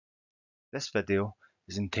This video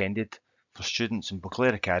is intended for students in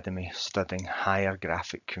Beauclair Academy studying higher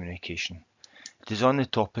graphic communication. It is on the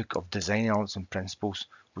topic of design elements and principles,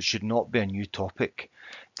 which should not be a new topic.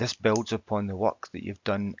 This builds upon the work that you've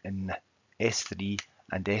done in S3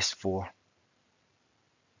 and S4.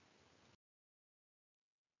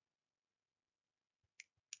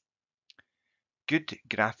 Good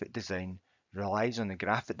graphic design relies on the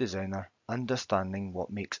graphic designer understanding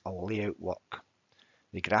what makes a layout work.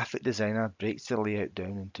 The graphic designer breaks the layout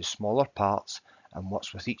down into smaller parts and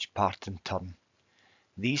works with each part in turn.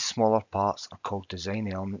 These smaller parts are called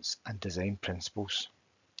design elements and design principles.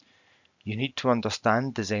 You need to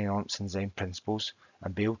understand design elements and design principles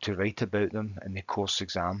and be able to write about them in the course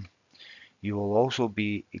exam. You will also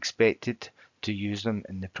be expected to use them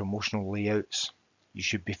in the promotional layouts. You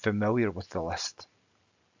should be familiar with the list.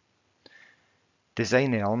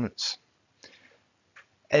 Design elements.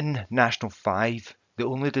 In National 5, the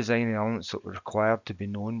only design elements that were required to be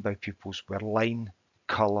known by pupils were line,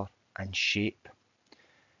 colour and shape.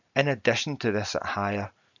 In addition to this at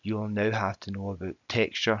higher, you will now have to know about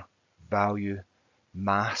texture, value,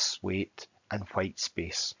 mass, weight and white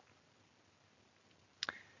space.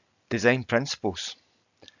 Design principles.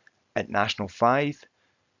 At National 5,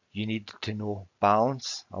 you need to know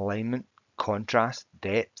balance, alignment, contrast,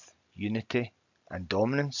 depth, unity and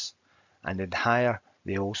dominance, and in higher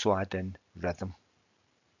they also add in rhythm.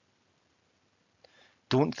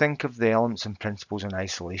 Don't think of the elements and principles in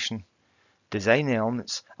isolation. Design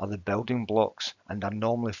elements are the building blocks and are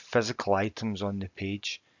normally physical items on the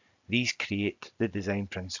page. These create the design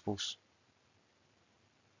principles.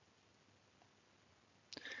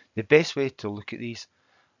 The best way to look at these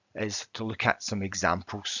is to look at some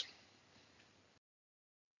examples.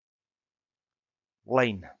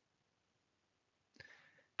 Line.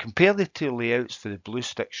 Compare the two layouts for the blue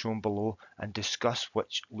stick shown below and discuss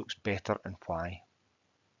which looks better and why.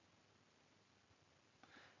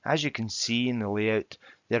 As you can see in the layout,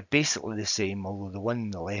 they're basically the same, although the one on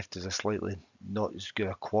the left is a slightly not as good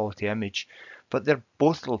a quality image, but they're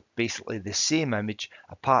both basically the same image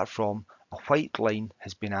apart from a white line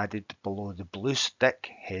has been added below the blue stick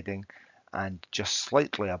heading and just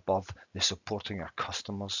slightly above the supporting our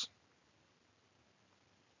customers.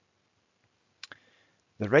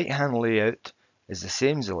 The right hand layout is the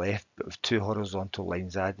same as the left but with two horizontal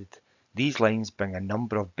lines added. These lines bring a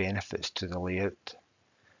number of benefits to the layout.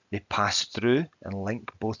 They pass through and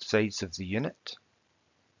link both sides of the unit.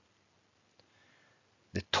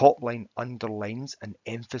 The top line underlines and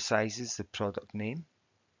emphasises the product name.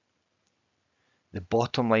 The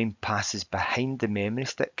bottom line passes behind the memory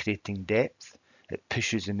stick, creating depth. It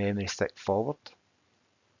pushes the memory stick forward.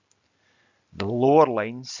 The lower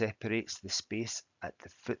line separates the space at the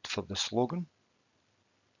foot for the slogan.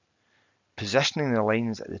 Positioning the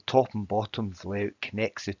lines at the top and bottom of the layout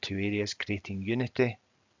connects the two areas, creating unity.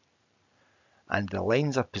 And the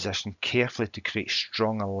lines are positioned carefully to create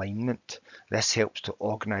strong alignment. This helps to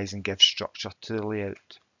organise and give structure to the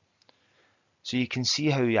layout. So you can see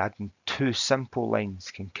how adding two simple lines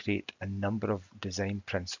can create a number of design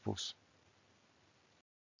principles.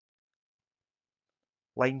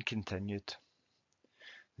 Line continued.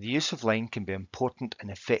 The use of line can be an important and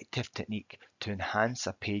effective technique to enhance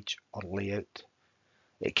a page or layout.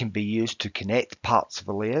 It can be used to connect parts of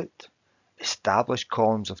a layout, establish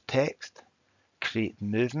columns of text, create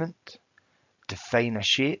movement, define a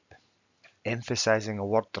shape, emphasizing a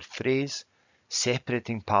word or phrase,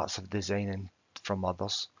 separating parts of design from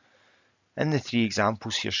others. In the three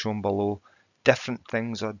examples here shown below, different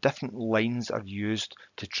things or different lines are used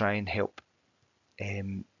to try and help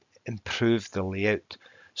improve the layout.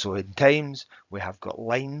 So in times we have got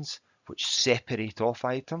lines which separate off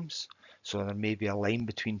items. So there may be a line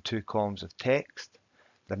between two columns of text.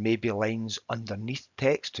 There may be lines underneath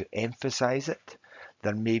text to emphasize it.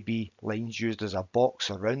 There may be lines used as a box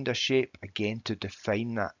around a shape, again to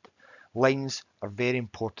define that. Lines are very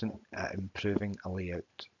important at improving a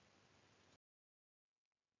layout.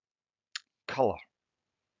 Colour.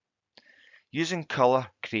 Using colour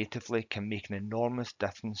creatively can make an enormous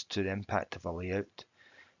difference to the impact of a layout.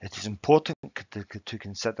 It is important to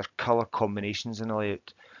consider colour combinations in a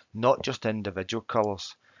layout, not just individual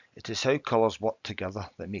colours. It is how colours work together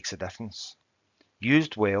that makes a difference.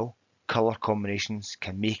 Used well, colour combinations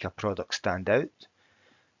can make a product stand out,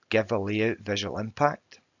 give a layout visual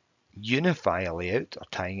impact, unify a layout or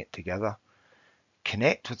tying it together,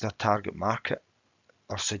 connect with a target market,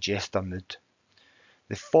 or suggest a mood.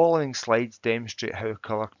 The following slides demonstrate how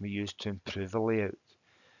colour can be used to improve a layout.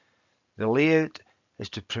 The layout is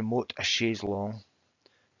to promote a chaise longue.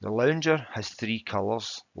 The lounger has three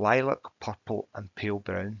colours, lilac, purple and pale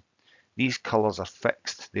brown. These colours are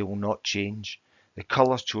fixed, they will not change. The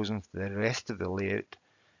colours chosen for the rest of the layout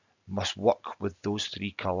must work with those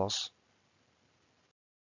three colours.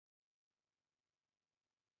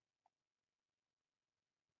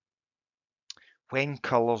 When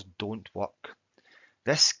colours don't work.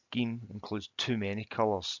 This scheme includes too many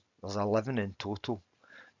colours. There's 11 in total.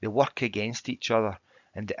 They work against each other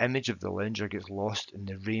and the image of the lounger gets lost in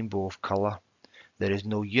the rainbow of colour. There is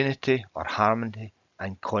no unity or harmony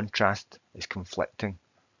and contrast is conflicting.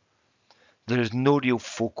 There is no real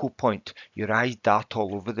focal point. Your eyes dart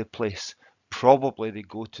all over the place. Probably they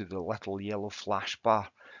go to the little yellow flash bar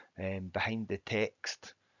behind the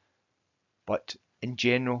text. But in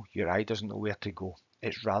general, your eye doesn't know where to go.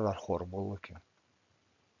 It's rather horrible looking.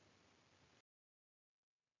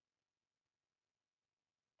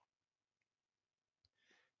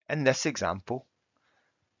 In this example,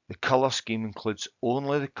 the colour scheme includes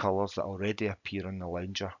only the colours that already appear on the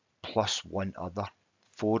lounger, plus one other,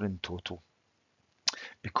 4 in total.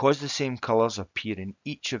 Because the same colours appear in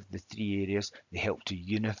each of the three areas, they help to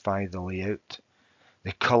unify the layout.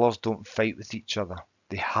 The colours don't fight with each other,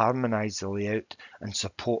 they harmonise the layout and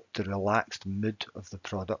support the relaxed mood of the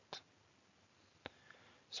product.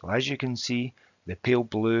 So as you can see, the pale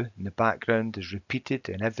blue in the background is repeated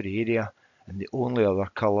in every area, and the only other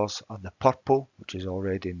colours are the purple, which is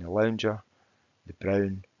already in the lounger, the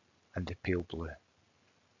brown and the pale blue.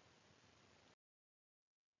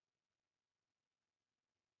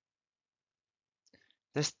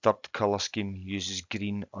 This third colour scheme uses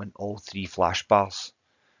green on all three flash bars.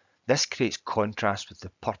 This creates contrast with the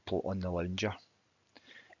purple on the lounger.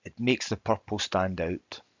 It makes the purple stand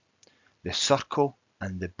out. The circle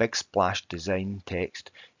and the big splash design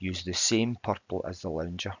text use the same purple as the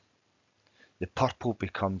lounger. The purple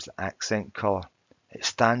becomes the accent colour. It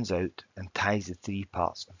stands out and ties the three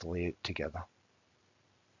parts of the layout together.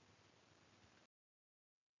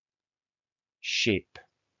 Shape.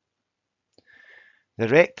 The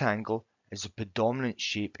rectangle is a predominant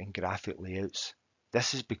shape in graphic layouts.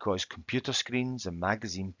 This is because computer screens and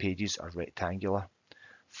magazine pages are rectangular.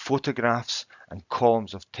 Photographs and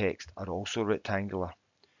columns of text are also rectangular.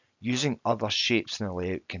 Using other shapes in the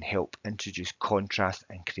layout can help introduce contrast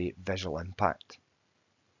and create visual impact.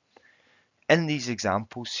 In these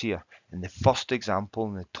examples here, in the first example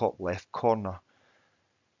in the top left corner,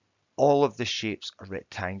 all of the shapes are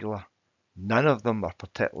rectangular. None of them are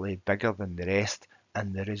particularly bigger than the rest,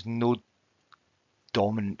 and there is no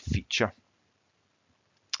dominant feature.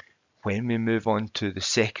 When we move on to the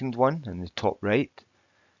second one in the top right,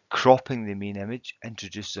 cropping the main image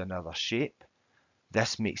introduces another shape.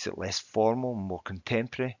 This makes it less formal and more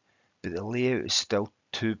contemporary, but the layout is still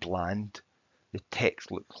too bland. The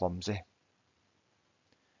text looks clumsy.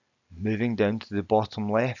 Moving down to the bottom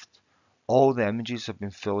left, all the images have been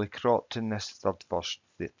fully cropped in this third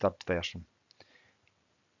version.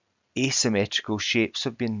 Asymmetrical shapes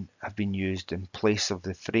have been used in place of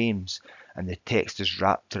the frames, and the text is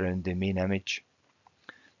wrapped around the main image.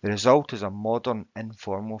 The result is a modern,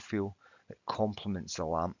 informal feel that complements the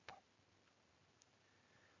lamp.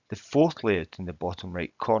 The fourth layout in the bottom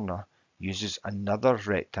right corner uses another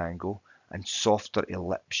rectangle and softer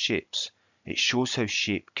ellipse shapes. It shows how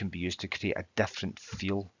shape can be used to create a different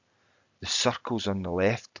feel. The circles on the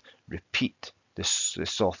left repeat the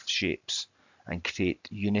soft shapes and create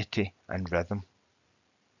unity and rhythm.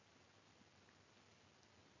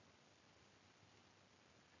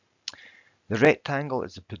 The rectangle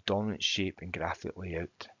is the predominant shape in graphic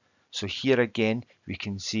layout. So here again we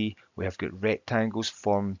can see we have got rectangles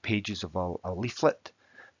forming pages of a leaflet,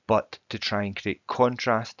 but to try and create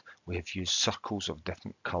contrast we have used circles of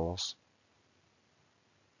different colours.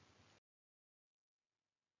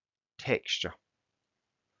 Texture.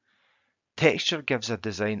 Texture gives a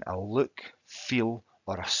design a look, feel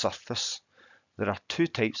or a surface. There are two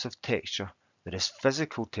types of texture. There is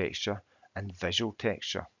physical texture and visual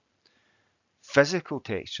texture. Physical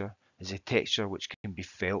texture is a texture which can be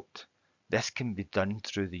felt. This can be done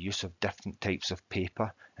through the use of different types of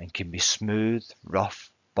paper and can be smooth,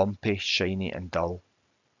 rough, bumpy, shiny and dull.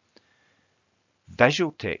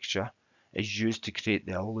 Visual texture is used to create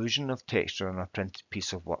the illusion of texture on a printed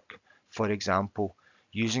piece of work. For example,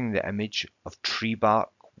 using the image of tree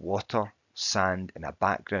bark, water, sand in a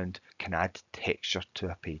background can add texture to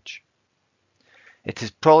a page. It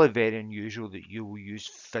is probably very unusual that you will use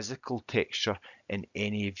physical texture in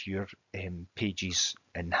any of your pages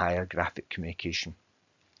in higher graphic communication,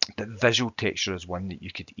 but visual texture is one that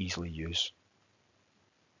you could easily use.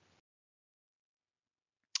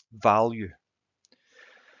 Value.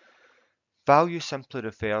 Value simply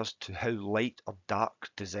refers to how light or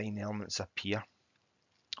dark design elements appear.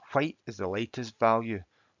 White is the lightest value,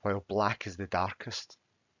 while black is the darkest.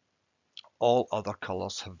 All other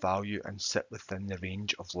colours have value and sit within the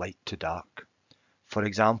range of light to dark. For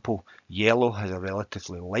example, yellow has a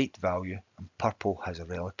relatively light value and purple has a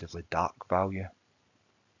relatively dark value.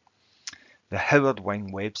 The Howard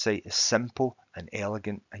Wing website is simple and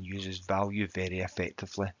elegant and uses value very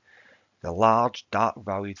effectively. The large,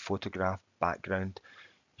 dark-valued photograph background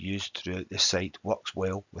used throughout the site works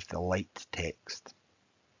well with the light text.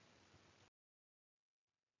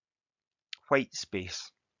 White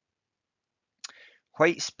space.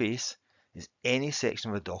 White space is any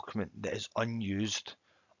section of a document that is unused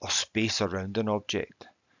or space around an object.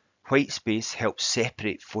 White space helps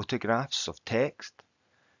separate photographs of text,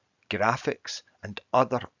 graphics, and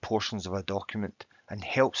other portions of a document and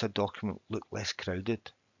helps a document look less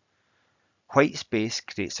crowded. White space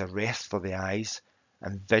creates a rest for the eyes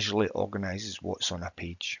and visually organises what's on a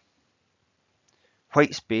page.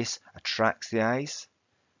 White space attracts the eyes,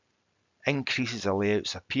 increases a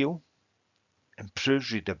layout's appeal,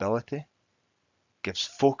 improves readability, gives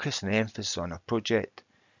focus and emphasis on a project,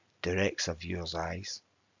 directs a viewer's eyes.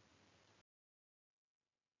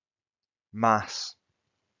 Mass.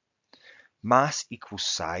 Mass equals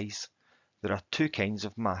size. There are two kinds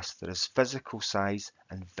of mass. There is physical size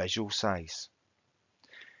and visual size.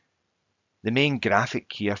 The main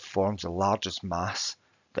graphic here forms the largest mass.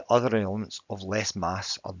 The other elements of less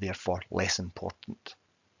mass are therefore less important.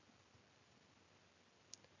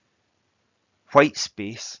 White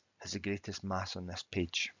space has the greatest mass on this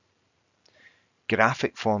page.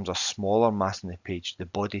 Graphic forms a smaller mass on the page. The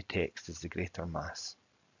body text is the greater mass.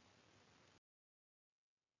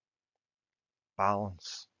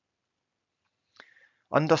 Balance.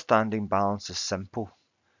 Understanding balance is simple.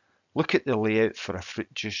 Look at the layout for a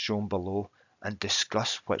fruit juice shown below and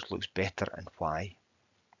discuss which looks better and why.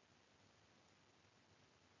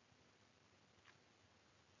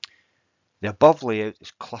 The above layout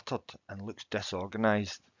is cluttered and looks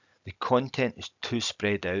disorganised. The content is too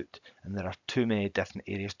spread out and there are too many different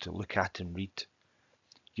areas to look at and read.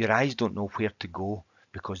 Your eyes don't know where to go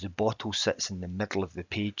because the bottle sits in the middle of the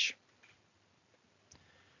page.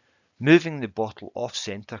 Moving the bottle off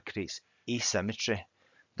centre creates asymmetry.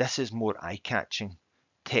 This is more eye-catching.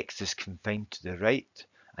 Text is confined to the right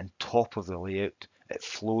and top of the layout. It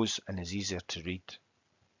flows and is easier to read.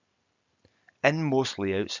 In most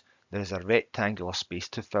layouts, there is a rectangular space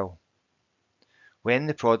to fill. When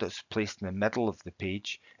the product is placed in the middle of the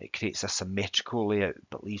page, it creates a symmetrical layout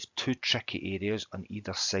but leaves two tricky areas on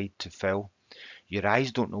either side to fill. Your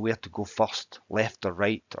eyes don't know where to go first, left or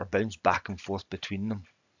right, or bounce back and forth between them.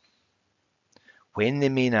 When the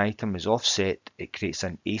main item is offset, it creates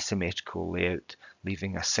an asymmetrical layout,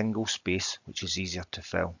 leaving a single space which is easier to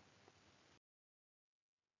fill.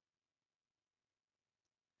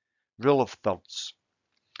 Rule of thirds.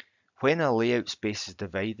 When a layout space is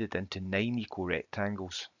divided into 9 equal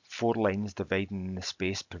rectangles, 4 lines dividing the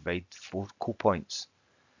space provide focal points.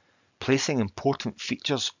 Placing important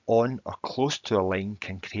features on or close to a line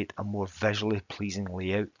can create a more visually pleasing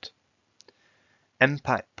layout.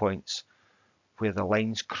 Impact points, where the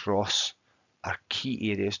lines cross, are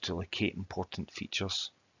key areas to locate important features.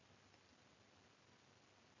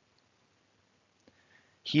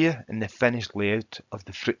 Here in the finished layout of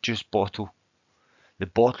the fruit juice bottle, the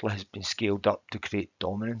bottle has been scaled up to create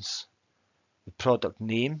dominance. The product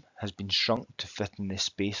name has been shrunk to fit in the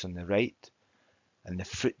space on the right, and the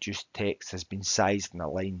fruit juice text has been sized and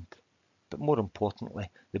aligned. But more importantly,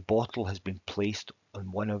 the bottle has been placed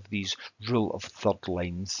on one of these rule of third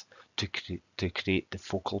lines to create the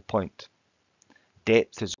focal point.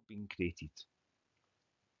 Depth has been created.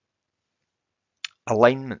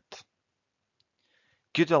 Alignment.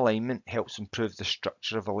 Good alignment helps improve the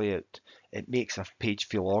structure of a layout. It makes a page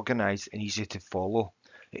feel organised and easy to follow.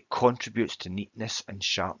 It contributes to neatness and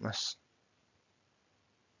sharpness.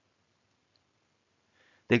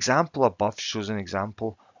 The example above shows an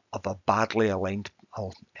example of a badly aligned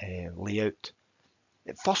layout.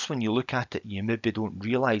 At first, when you look at it, you maybe don't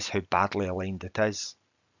realise how badly aligned it is.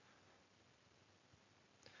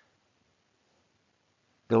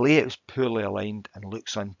 The layout is poorly aligned and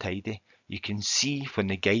looks untidy. You can see when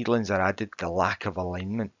the guidelines are added the lack of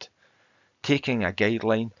alignment. Taking a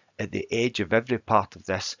guideline at the edge of every part of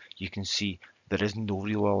this, you can see there is no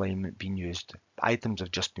real alignment being used. Items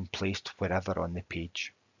have just been placed wherever on the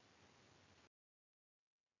page.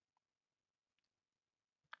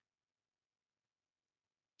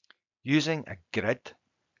 Using a grid,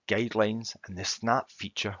 guidelines and the snap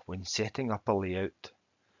feature when setting up a layout.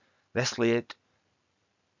 This layout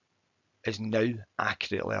is now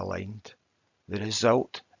accurately aligned. The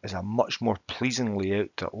result is a much more pleasing layout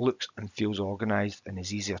that looks and feels organised and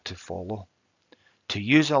is easier to follow. To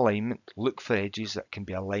use alignment, look for edges that can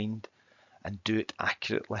be aligned and do it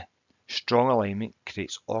accurately. Strong alignment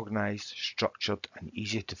creates organised, structured and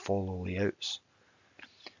easy to follow layouts.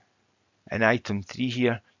 In item 3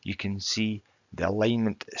 here, you can see the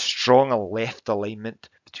alignment, strong left alignment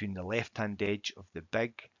between the left-hand edge of the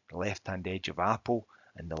big, the left-hand edge of Apple,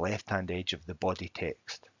 and the left-hand edge of the body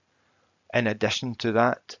text. In addition to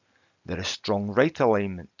that, there is strong right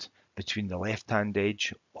alignment between the left-hand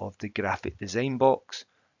edge of the graphic design box,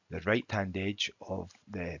 the right-hand edge of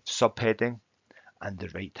the subheading, and the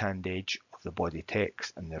right-hand edge of the body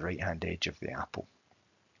text, and the right-hand edge of the Apple.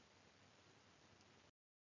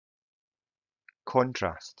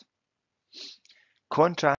 Contrast.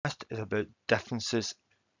 Contrast is about differences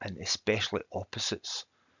and especially opposites.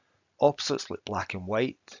 Opposites like black and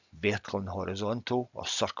white, vertical and horizontal, or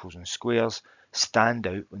circles and squares stand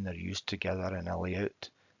out when they're used together in a layout.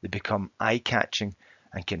 They become eye-catching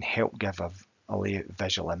and can help give a layout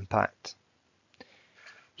visual impact.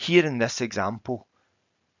 Here in this example,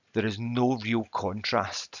 there is no real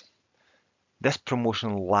contrast. This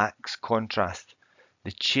promotion lacks contrast.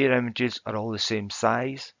 The chair images are all the same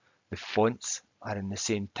size, the fonts are in the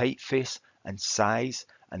same typeface and size,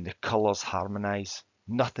 and the colours harmonise.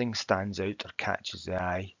 Nothing stands out or catches the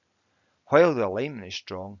eye. While the alignment is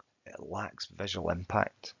strong, it lacks visual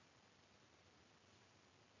impact.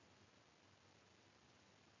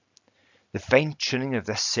 The fine-tuning of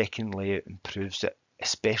this second layout improves it,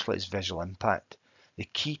 especially its visual impact. The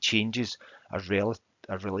key changes are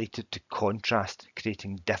related to contrast,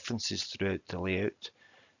 creating differences throughout the layout.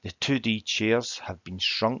 The 2D chairs have been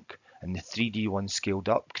shrunk and the 3D ones scaled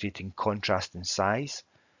up, creating contrast in size.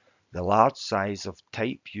 The large size of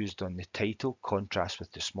type used on the title contrasts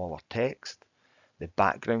with the smaller text. The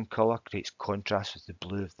background colour creates contrast with the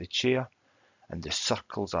blue of the chair, and the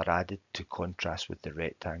circles are added to contrast with the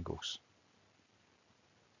rectangles.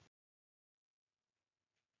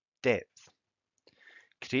 Depth.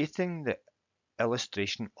 Creating the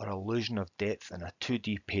illustration or illusion of depth in a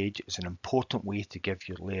 2D page is an important way to give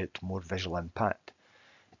your layout more visual impact.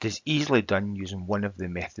 It is easily done using one of the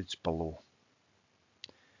methods below.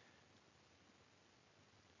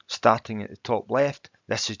 Starting at the top left,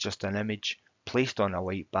 this is just an image placed on a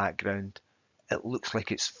white background. It looks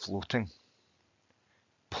like it's floating.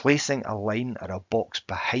 Placing a line or a box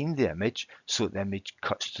behind the image so that the image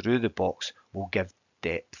cuts through the box will give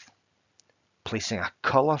depth. Placing a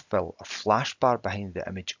colour fill or flash bar behind the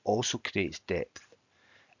image also creates depth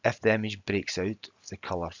if the image breaks out of the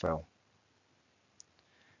colour fill.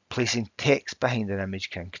 Placing text behind an image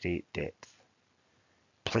can create depth.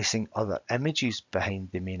 Placing other images behind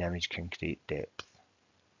the main image can create depth.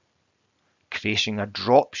 Creating a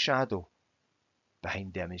drop shadow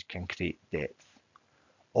behind the image can create depth.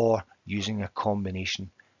 Or using a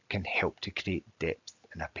combination can help to create depth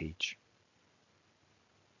in a page.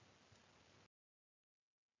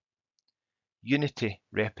 Unity,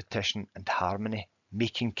 repetition and harmony,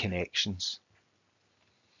 making connections.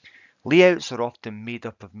 Layouts are often made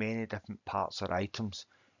up of many different parts or items.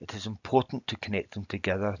 It is important to connect them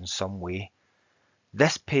together in some way.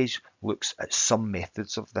 This page looks at some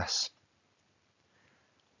methods of this.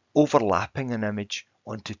 Overlapping an image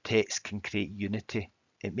onto text can create unity.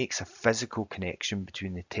 It makes a physical connection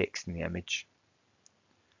between the text and the image.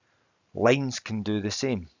 Lines can do the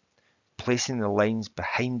same. Placing the lines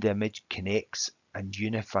behind the image connects and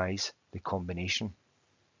unifies the combination.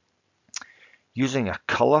 Using a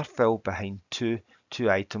colour fill behind two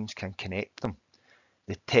items can connect them.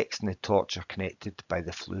 The text and the torch are connected by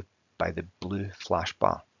the blue flash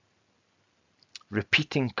bar.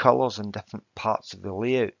 Repeating colours in different parts of the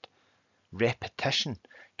layout. Repetition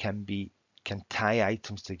can tie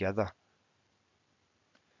items together.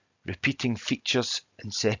 Repeating features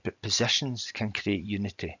in separate positions can create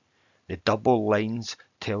unity. The double lines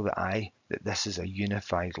tell the eye that this is a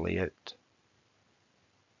unified layout.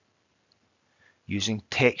 Using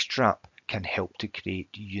text wrap can help to create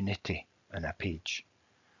unity in a page.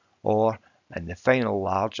 Or, in the final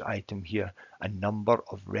large item here, a number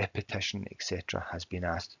of repetition, etc. has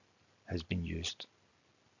been used.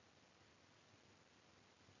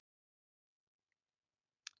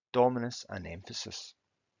 Dominance and emphasis.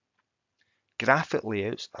 Graphic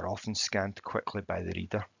layouts are often scanned quickly by the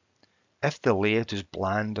reader. If the layout is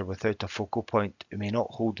bland or without a focal point, it may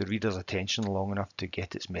not hold the reader's attention long enough to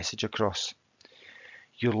get its message across.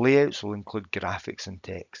 Your layouts will include graphics and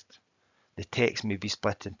text. The text may be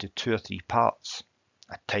split into 2 or 3 parts,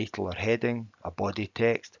 a title or heading, a body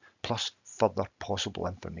text, plus further possible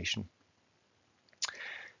information.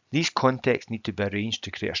 These contexts need to be arranged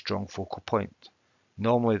to create a strong focal point.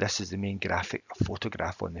 Normally this is the main graphic or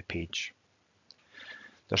photograph on the page.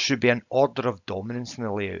 There should be an order of dominance in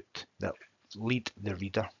the layout that lead the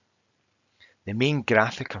reader. The main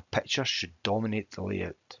graphic or picture should dominate the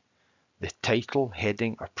layout. The title,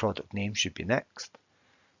 heading or product name should be next.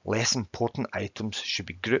 Less important items should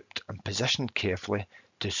be grouped and positioned carefully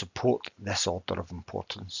to support this order of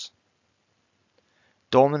importance.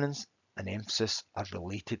 Dominance and emphasis are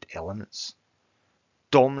related elements.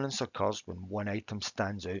 Dominance occurs when one item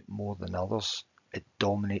stands out more than others. It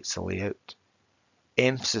dominates the layout.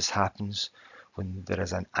 Emphasis happens when there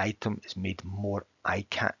is an item is made more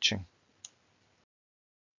eye-catching.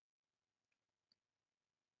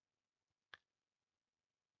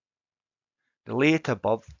 The layout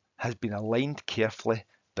above has been aligned carefully,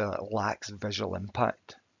 but it lacks visual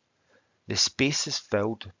impact. The space is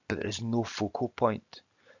filled, but there is no focal point.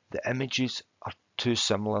 The images are too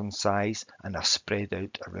similar in size and are spread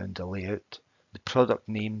out around the layout. The product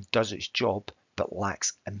name does its job, but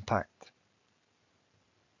lacks impact.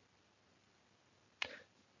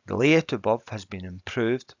 The layout above has been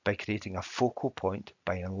improved by creating a focal point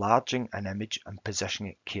by enlarging an image and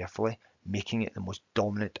positioning it carefully, making it the most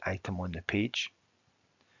dominant item on the page.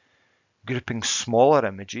 Grouping smaller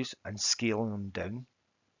images and scaling them down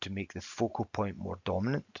to make the focal point more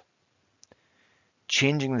dominant.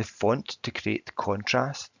 Changing the font to create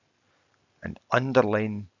contrast, and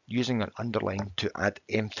using an underline to add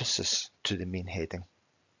emphasis to the main heading.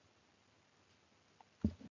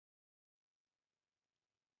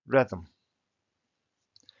 Rhythm.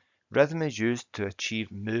 Rhythm is used to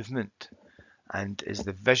achieve movement and is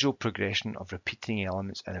the visual progression of repeating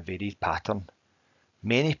elements in a varied pattern.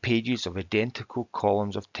 Many pages of identical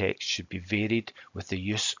columns of text should be varied with the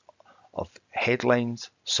use of headlines,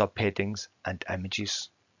 subheadings, and images.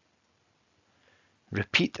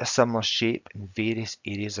 Repeat a similar shape in various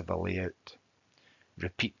areas of a layout.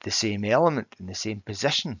 Repeat the same element in the same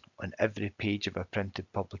position on every page of a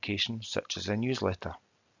printed publication, such as a newsletter.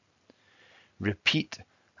 Repeat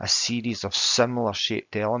a series of similar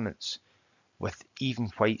shaped elements with even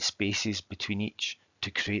white spaces between each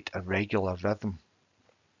to create a regular rhythm.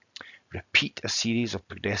 Repeat a series of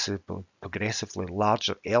progressively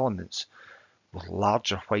larger elements with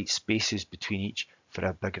larger white spaces between each for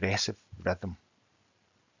a progressive rhythm.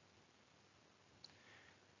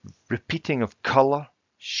 Repeating of colour,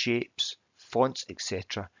 shapes, fonts,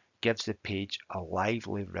 etc. gives the page a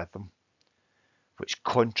lively rhythm, which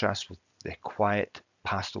contrasts with the quiet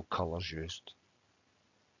pastel colours used.